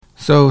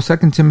So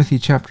 2 Timothy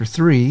chapter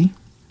 3,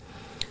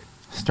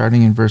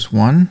 starting in verse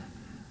 1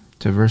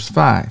 to verse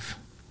 5.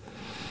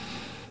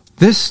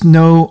 This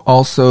know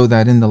also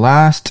that in the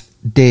last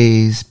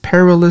days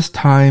perilous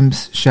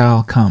times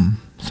shall come.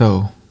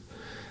 So,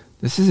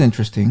 this is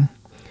interesting.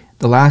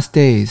 The last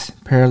days,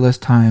 perilous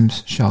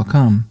times shall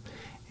come.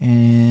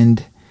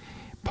 And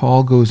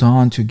Paul goes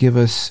on to give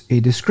us a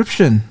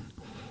description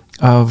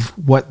of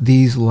what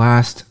these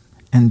last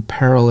and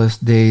perilous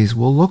days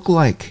will look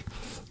like.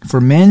 For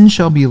men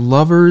shall be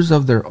lovers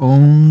of their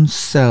own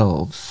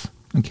selves.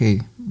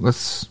 Okay,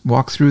 let's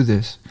walk through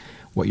this.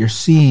 What you're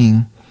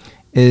seeing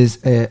is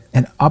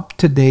an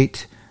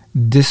up-to-date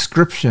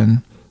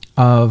description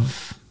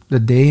of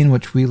the day in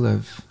which we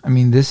live. I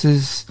mean, this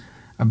is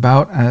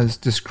about as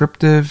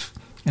descriptive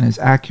and as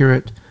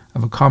accurate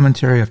of a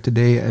commentary of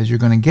today as you're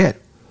going to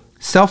get.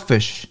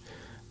 Selfish.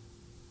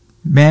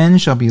 Men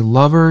shall be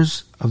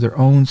lovers of their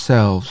own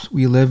selves.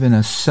 We live in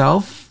a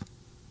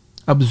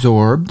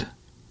self-absorbed,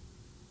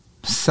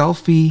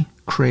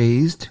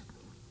 selfie-crazed,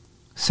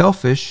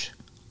 selfish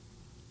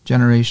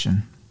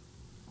generation.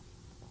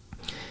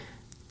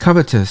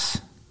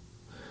 Covetous.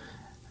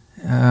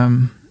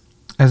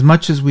 As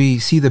much as we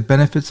see the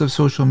benefits of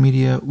social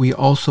media, we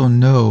also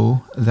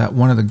know that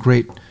one of the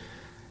great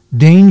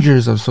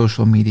dangers of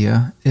social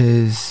media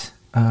is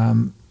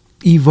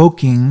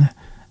evoking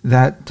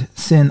that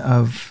sin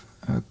of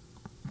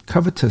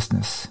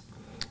covetousness,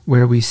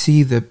 where we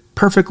see the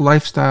perfect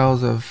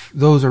lifestyles of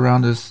those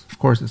around us. Of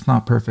course, it's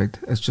not perfect.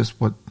 It's just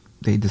what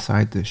they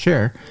decide to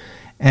share.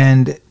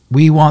 And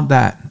we want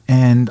that.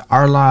 And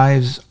our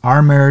lives,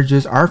 our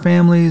marriages, our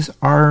families,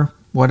 our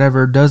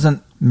whatever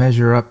doesn't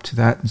measure up to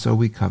that, and so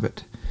we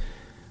covet.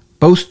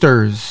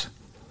 Boasters.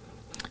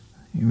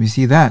 We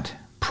see that.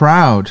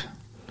 Proud.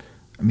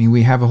 I mean,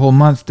 we have a whole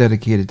month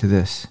dedicated to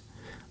this.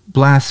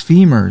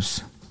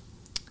 Blasphemers.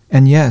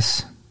 And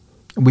yes,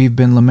 we've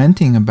been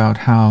lamenting about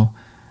how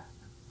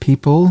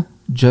people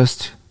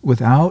just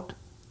without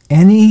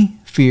any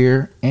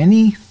fear,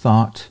 any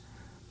thought,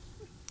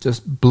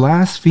 just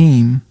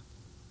blaspheme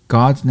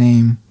God's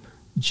name,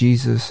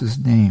 Jesus'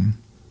 name.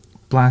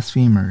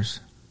 Blasphemers.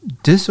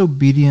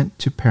 Disobedient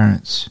to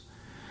parents.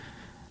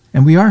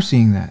 And we are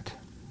seeing that.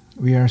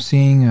 We are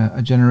seeing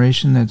a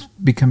generation that's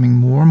becoming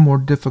more and more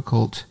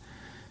difficult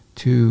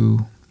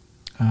to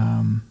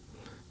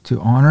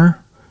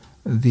honor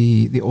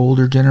the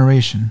older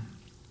generation.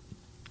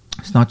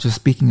 It's not just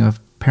speaking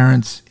of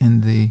parents in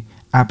the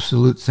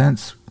absolute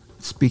sense,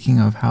 it's speaking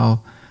of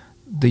how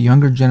the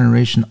younger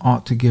generation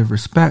ought to give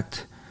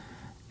respect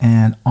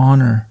and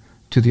honor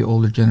to the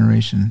older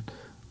generation.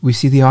 We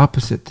see the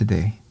opposite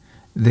today.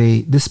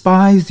 They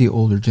despise the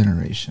older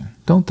generation,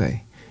 don't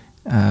they?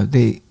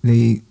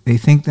 They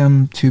think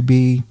them to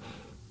be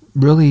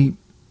really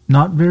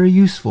not very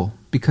useful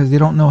because they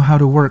don't know how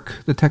to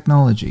work the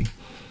technology.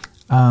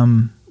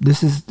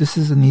 This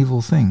is an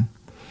evil thing.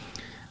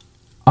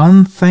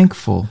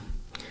 Unthankful.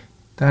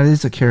 That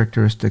is a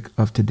characteristic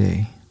of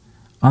today.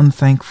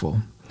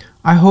 Unthankful.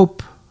 I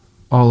hope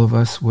all of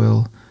us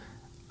will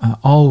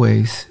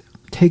always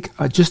take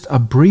just a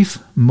brief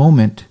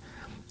moment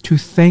to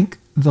thank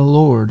the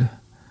Lord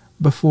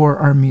before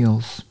our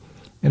meals.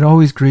 It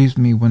always grieves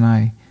me when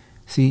I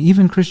see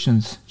even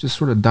Christians just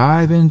sort of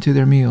dive into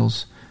their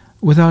meals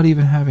without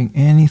even having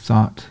any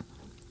thought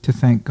to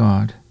thank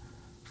God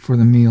for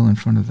the meal in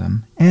front of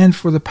them and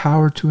for the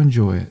power to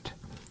enjoy it.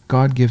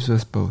 God gives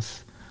us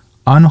both.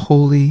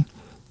 Unholy,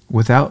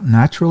 without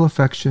natural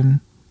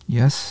affection,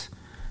 yes.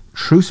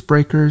 Truce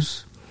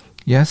breakers,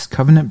 yes.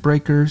 Covenant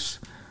breakers,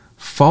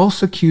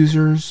 false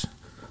accusers,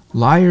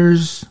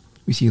 liars.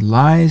 We see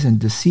lies and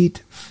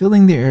deceit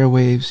filling the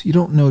airwaves. You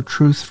don't know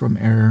truth from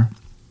error.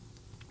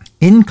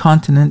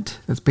 Incontinent,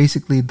 that's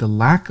basically the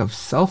lack of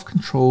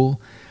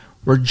self-control.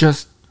 We're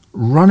just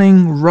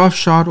running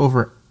roughshod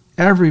over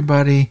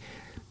everybody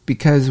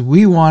because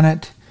we want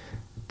it.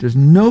 There's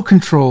no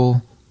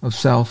control of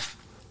self.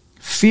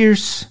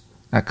 Fierce,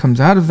 that comes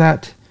out of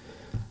that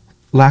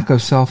lack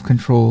of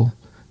self-control.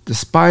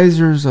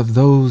 Despisers of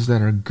those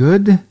that are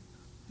good.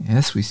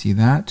 Yes, we see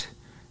that.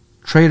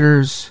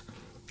 Traitors,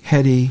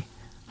 heady,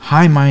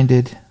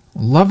 high-minded,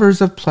 lovers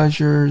of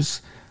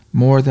pleasures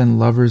more than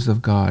lovers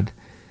of God.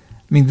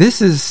 I mean,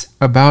 this is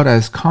about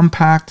as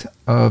compact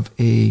of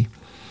a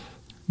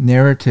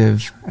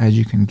narrative as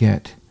you can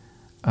get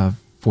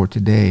for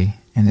today,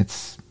 and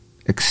it's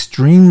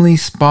extremely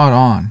spot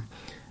on.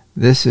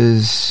 This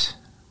is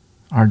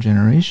our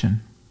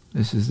generation.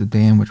 This is the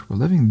day in which we're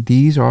living.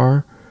 These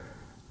are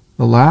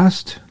the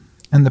last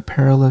and the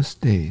perilous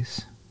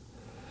days.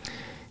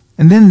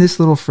 And then this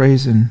little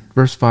phrase in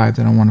verse 5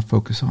 that I want to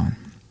focus on.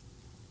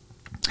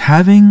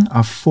 Having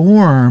a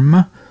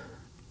form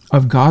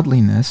of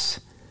godliness,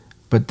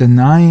 but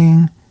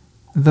denying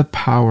the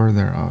power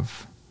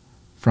thereof.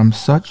 From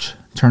such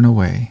turn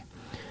away.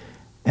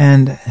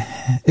 And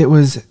it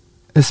was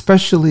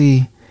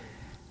especially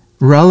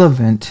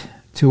relevant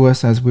to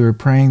us as we were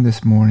praying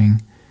this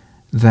morning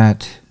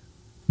that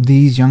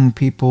these young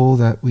people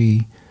that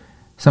we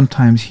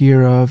sometimes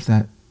hear of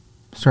that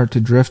start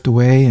to drift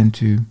away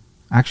into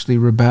actually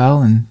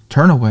rebel and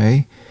turn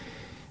away,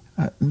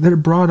 they're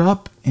brought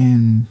up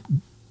in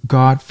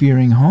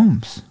God-fearing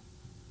homes.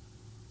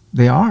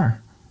 They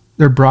are.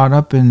 They're brought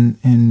up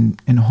in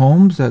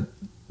homes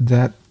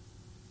that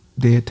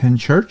they attend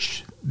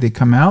church. They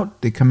come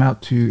out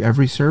to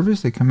every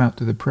service. They come out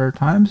to the prayer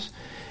times.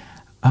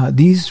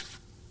 These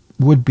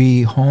would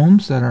be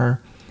homes that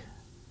are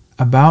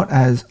about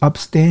as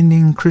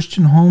upstanding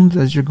Christian homes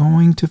as you're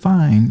going to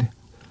find.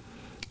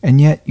 And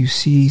yet you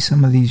see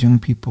some of these young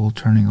people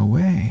turning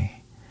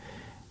away.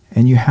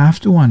 And you have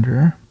to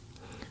wonder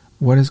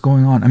what is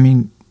going on. I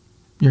mean,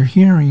 you're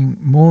hearing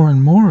more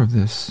and more of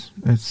this.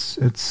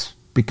 It's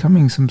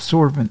becoming some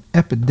sort of an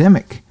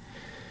epidemic.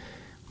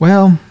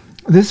 Well,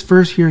 this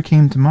verse here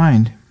came to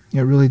mind.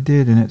 It really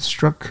did, and it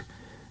struck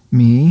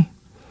me.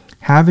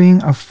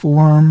 Having a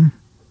form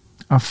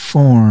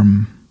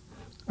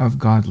of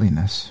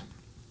godliness,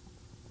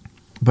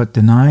 but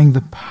denying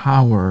the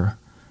power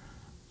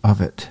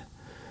of it.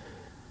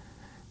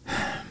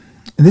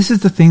 And this is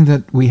the thing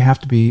that we have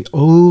to be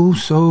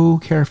so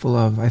careful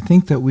of. I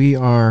think that we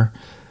are,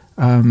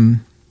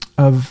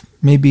 of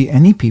maybe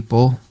any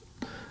people,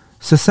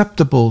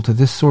 susceptible to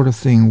this sort of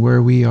thing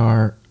where we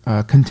are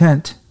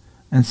content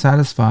and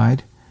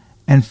satisfied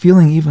and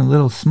feeling even a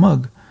little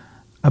smug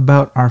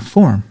about our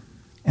form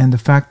and the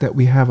fact that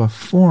we have a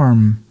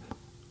form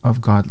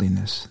of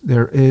godliness.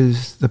 There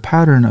is the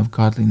pattern of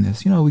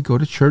godliness. You know, we go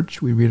to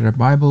church, we read our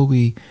Bible,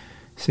 we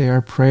say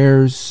our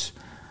prayers,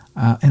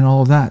 and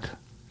all of that.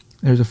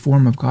 There's a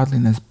form of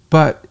godliness.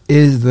 But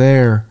is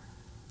there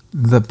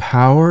the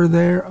power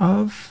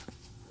thereof?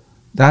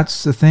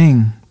 That's the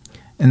thing.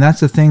 And that's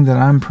the thing that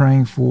I'm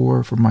praying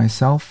for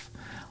myself.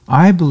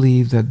 I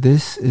believe that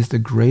this is the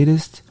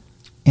greatest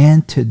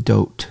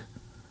antidote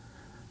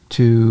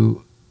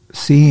to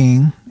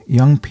seeing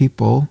young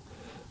people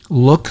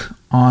look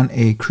on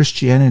a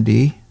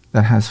Christianity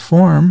that has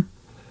form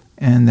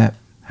and that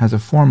has a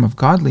form of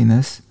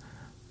godliness,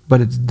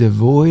 but it's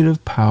devoid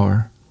of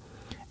power.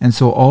 And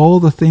so all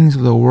the things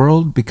of the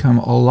world become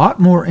a lot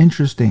more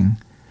interesting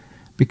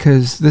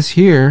because this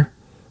here,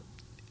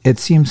 it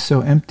seems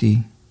so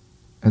empty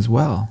as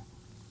well.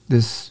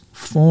 This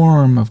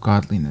form of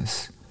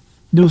godliness.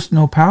 There's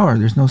no power.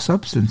 There's no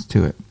substance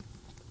to it.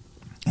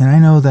 And I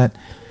know that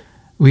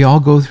we all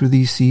go through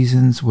these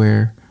seasons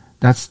where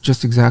that's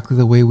just exactly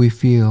the way we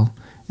feel.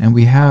 And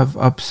we have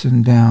ups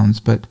and downs.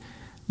 But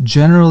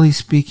generally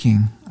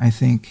speaking, I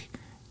think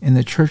in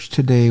the church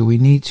today, we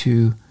need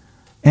to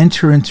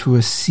enter into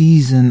a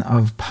season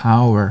of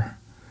power.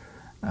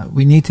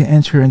 We need to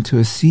enter into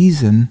a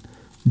season,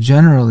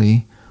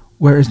 generally,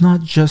 where it's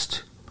not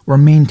just we're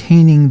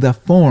maintaining the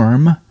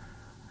form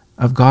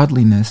of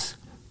godliness,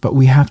 but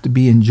we have to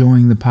be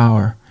enjoying the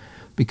power.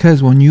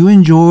 Because when you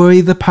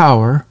enjoy the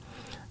power,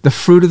 the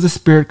fruit of the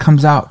Spirit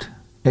comes out.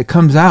 It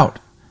comes out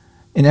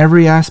in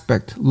every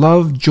aspect.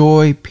 Love,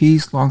 joy,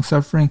 peace,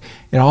 long-suffering,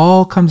 it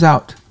all comes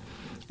out.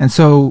 And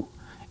so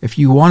if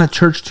you want a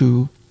church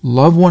to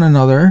love one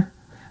another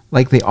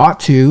like they ought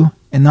to,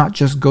 and not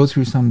just go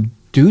through some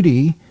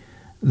duty,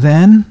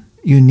 then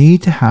you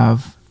need to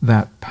have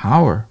that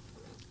power.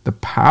 The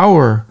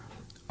power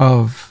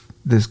of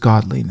this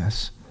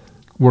godliness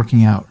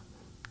working out.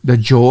 The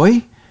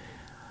joy.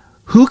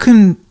 Who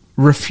can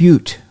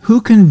refute? Who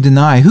can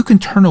deny? Who can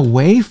turn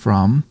away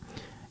from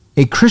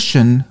a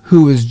Christian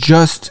who is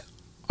just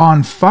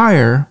on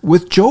fire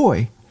with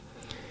joy?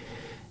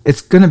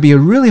 It's going to be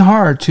really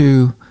hard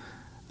to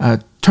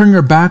turn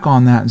your back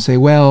on that and say,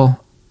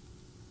 well,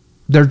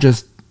 they're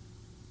just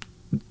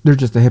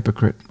a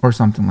hypocrite or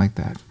something like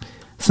that.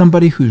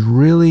 Somebody who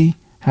really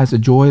has the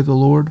joy of the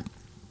Lord,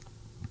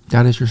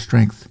 that is your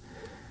strength.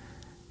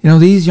 You know,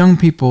 these young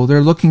people,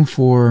 they're looking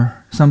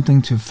for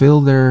something to fill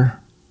the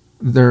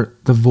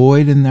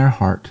void in their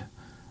heart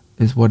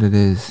is what it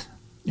is.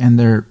 And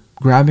they're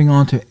grabbing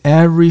onto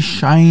every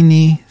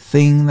shiny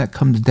thing that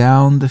comes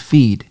down the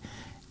feed.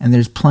 And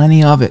there's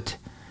plenty of it.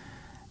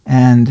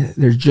 And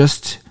they're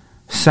just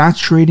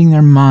saturating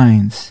their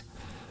minds.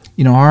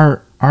 You know,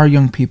 our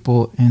young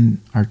people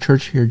in our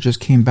church here just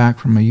came back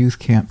from a youth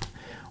camp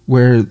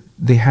where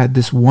they had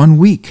this 1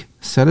 week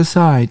set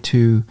aside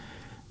to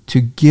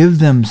give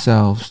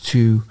themselves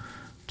to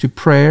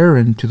prayer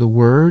and to the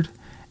Word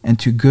and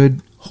to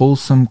good,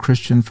 wholesome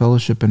Christian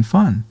fellowship and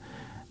fun.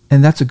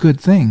 And that's a good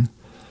thing.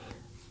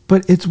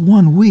 But it's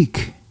 1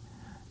 week.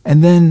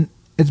 And then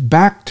it's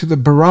back to the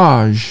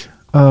barrage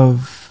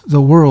of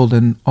the world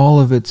and all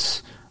of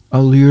its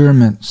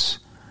allurements.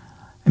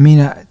 I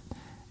mean,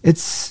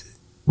 it's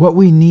what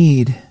we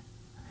need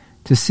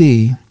to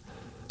see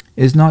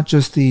is not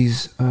just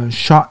these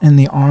shot in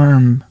the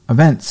arm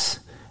events.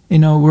 You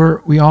know,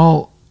 we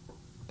all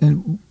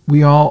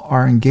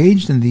are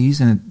engaged in these,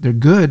 and they're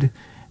good,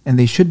 and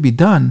they should be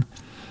done.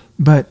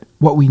 But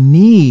what we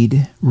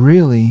need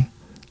really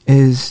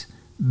is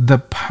the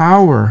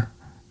power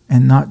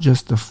and not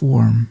just the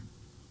form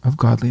of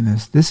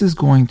godliness. This is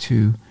going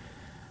to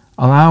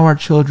allow our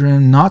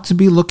children not to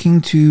be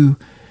looking to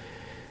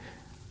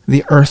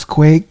the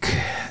earthquake,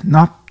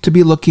 not to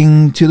be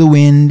looking to the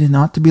wind,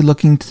 not to be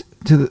looking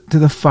to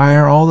the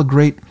fire, all the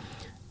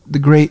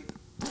great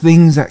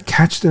things that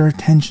catch their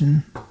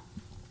attention,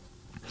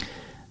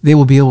 they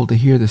will be able to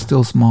hear the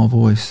still small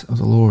voice of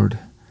the Lord.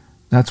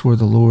 That's where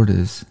the Lord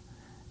is.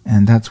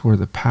 And that's where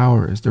the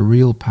power is, the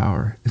real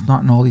power. It's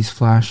not in all these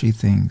flashy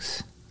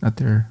things that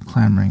they're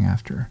clamoring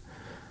after.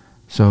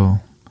 So,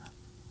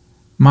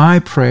 my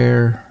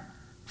prayer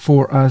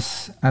for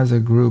us as a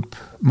group,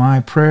 my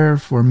prayer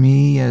for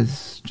me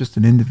as just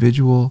an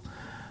individual,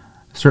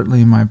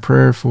 certainly my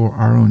prayer for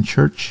our own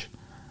church,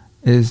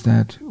 is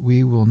that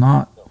we will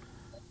not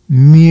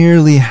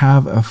merely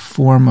have a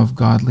form of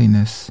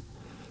godliness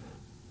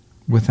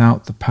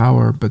without the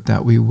power, but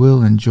that we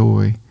will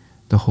enjoy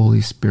the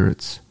Holy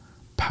Spirit's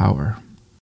power.